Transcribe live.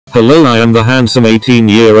Hello, I am the handsome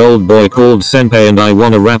 18-year-old boy called Senpai and I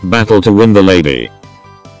won a rap battle to win the lady.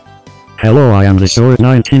 Hello, I am the short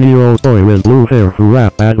 19-year-old boy with blue hair who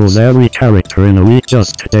rap battles every character in a week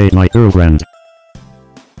just to date my girlfriend.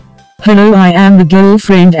 Hello, I am the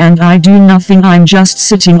girlfriend and I do nothing, I'm just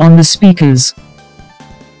sitting on the speakers.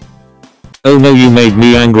 Oh no, you made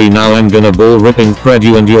me angry, now I'm gonna ball ripping thread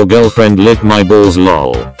you and your girlfriend lick my balls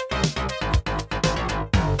lol.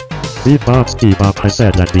 Beep bop, I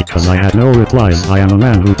said that because I had no replies. I am a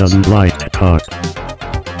man who doesn't like to talk.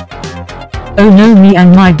 Oh no, me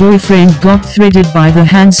and my boyfriend got threaded by the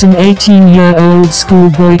handsome 18-year-old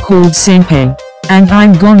schoolboy called Senpai. And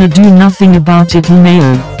I'm gonna do nothing about it,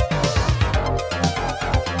 Mayo.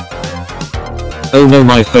 Oh no,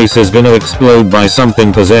 my face is gonna explode by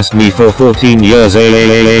something possessed me for 14 years.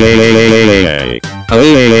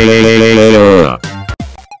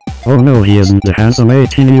 Oh no, he isn't the handsome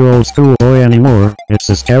 18-year-old schoolboy anymore. It's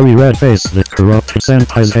a scary red face that corrupted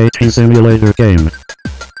Senpai's hating simulator game.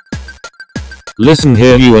 Listen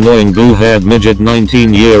here, you annoying blue-haired midget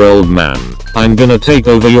 19-year-old man. I'm gonna take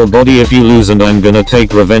over your body if you lose, and I'm gonna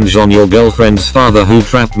take revenge on your girlfriend's father who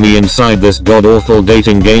trapped me inside this god-awful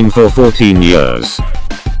dating game for 14 years.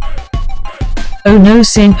 Oh no,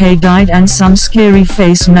 Senpai died and some scary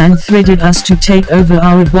face man threaded us to take over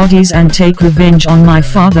our bodies and take revenge on my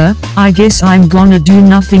father. I guess I'm gonna do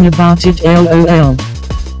nothing about it, lol.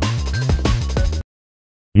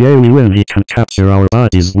 Yay, we win, he can capture our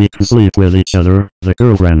bodies, we can sleep with each other, the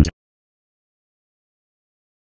girlfriend.